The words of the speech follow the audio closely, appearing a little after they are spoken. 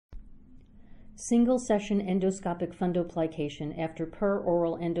Single-session endoscopic fundoplication after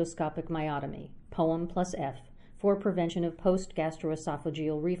peroral endoscopic myotomy, POEM+F, for prevention of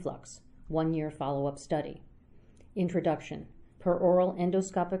post-gastroesophageal reflux, 1-year follow-up study. Introduction. Peroral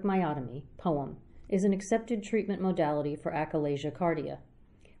endoscopic myotomy, POEM, is an accepted treatment modality for achalasia cardia.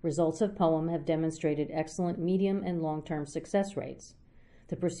 Results of POEM have demonstrated excellent medium and long-term success rates.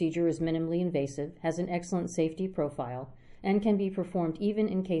 The procedure is minimally invasive, has an excellent safety profile, and can be performed even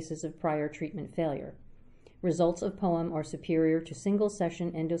in cases of prior treatment failure. Results of POEM are superior to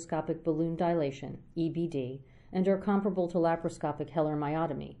single-session endoscopic balloon dilation, EBD, and are comparable to laparoscopic Heller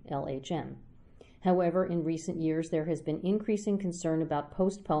myotomy, LHM. However, in recent years there has been increasing concern about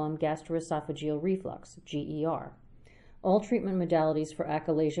post-POEM gastroesophageal reflux, GER. All treatment modalities for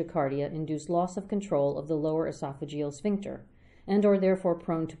achalasia cardia induce loss of control of the lower esophageal sphincter, and are therefore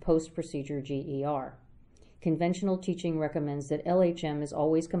prone to post-procedure GER. Conventional teaching recommends that LHM is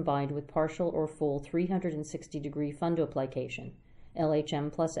always combined with partial or full 360-degree fundoplication,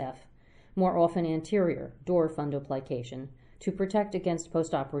 LHM+F, more often anterior, door fundoplication, to protect against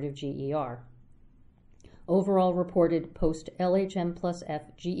postoperative GER. Overall reported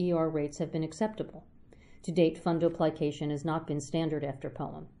post-LHM+F GER rates have been acceptable. To date, fundoplication has not been standard after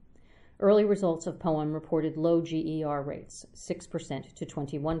POEM. Early results of POEM reported low GER rates, 6% to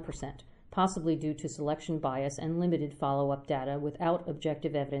 21%, possibly due to selection bias and limited follow-up data without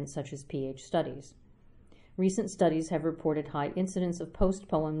objective evidence such as pH studies. Recent studies have reported high incidence of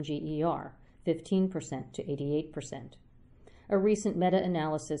post-POEM GER, 15% to 88%. A recent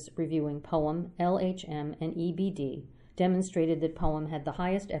meta-analysis reviewing POEM, LHM, and EBD demonstrated that POEM had the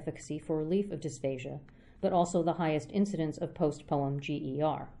highest efficacy for relief of dysphagia, but also the highest incidence of post-POEM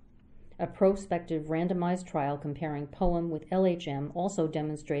GER. A prospective randomized trial comparing POEM with LHM also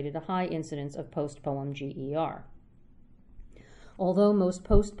demonstrated a high incidence of post-POEM GER. Although most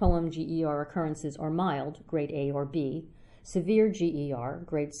post-POEM GER occurrences are mild, grade A or B, severe GER,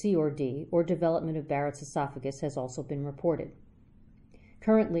 grade C or D, or development of Barrett's esophagus has also been reported.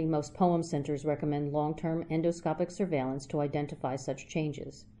 Currently, most POEM centers recommend long-term endoscopic surveillance to identify such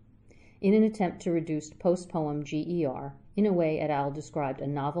changes. In an attempt to reduce post-POEM GER, Inouye et al. Described a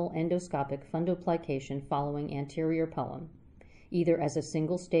novel endoscopic fundoplication following anterior POEM, either as a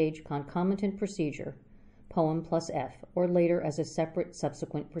single-stage concomitant procedure, POEM+F, or later as a separate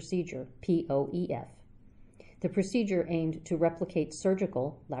subsequent procedure, POEF. The procedure aimed to replicate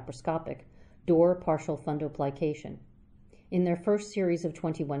surgical, laparoscopic, door partial fundoplication. In their first series of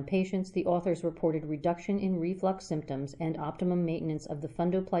 21 patients, the authors reported reduction in reflux symptoms and optimum maintenance of the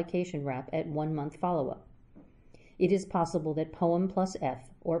fundoplication wrap at 1-month follow-up. It is possible that POEM+F,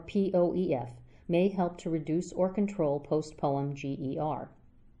 or POEF, may help to reduce or control post-POEM GER.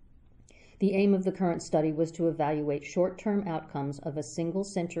 The aim of the current study was to evaluate short-term outcomes of a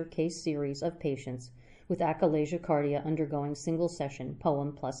single-center case series of patients with achalasia cardia undergoing single-session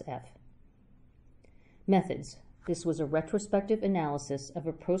POEM+F. Methods. This was a retrospective analysis of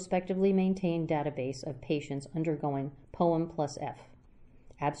a prospectively maintained database of patients undergoing POEM+F.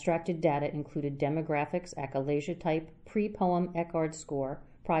 Abstracted data included demographics, achalasia type, pre-POEM Eckhard score,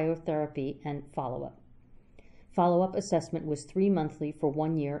 prior therapy, and follow-up. Follow-up assessment was 3-monthly for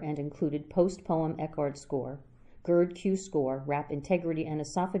 1 year and included post-POEM Eckhard score, GERD-Q score, wrap integrity and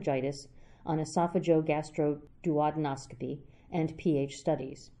esophagitis on esophagogastroduodenoscopy, and pH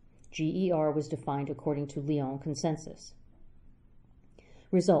studies. GER was defined according to Lyon consensus.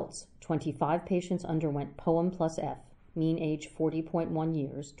 Results. 25 patients underwent POEM+F, mean age 40.1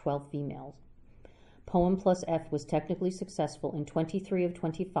 years, 12 females. POEM+F was technically successful in 23 of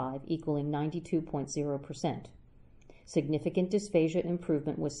 25, equaling 92.0%. Significant dysphagia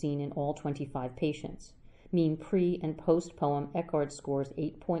improvement was seen in all 25 patients. Mean pre- and post-POEM Eckhard scores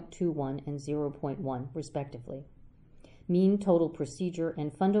 8.21 and 0.1, respectively. Mean total procedure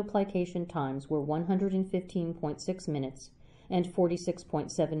and fundoplication times were 115.6 minutes and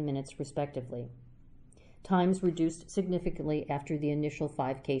 46.7 minutes, respectively. Times reduced significantly after the initial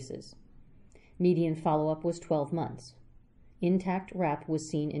 5 cases. Median follow-up was 12 months. Intact wrap was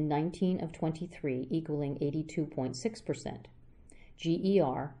seen in 19 of 23, equaling 82.6%.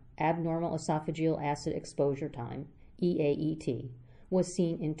 GER, abnormal esophageal acid exposure time, EAET, was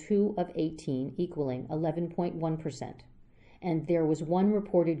seen in 2 of 18, equaling 11.1%, and there was 1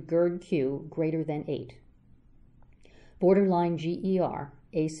 reported GERD-Q greater than 8. Borderline GER,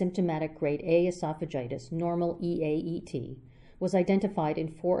 asymptomatic grade A esophagitis, normal EAET, was identified in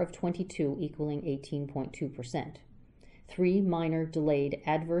 4 of 22, equaling 18.2%. 3 minor delayed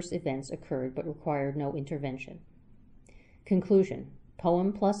adverse events occurred but required no intervention. Conclusion.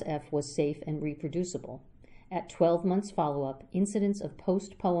 POEM+F was safe and reproducible. At 12 months follow-up, incidence of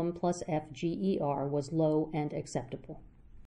post-POEM+F GER was low and acceptable.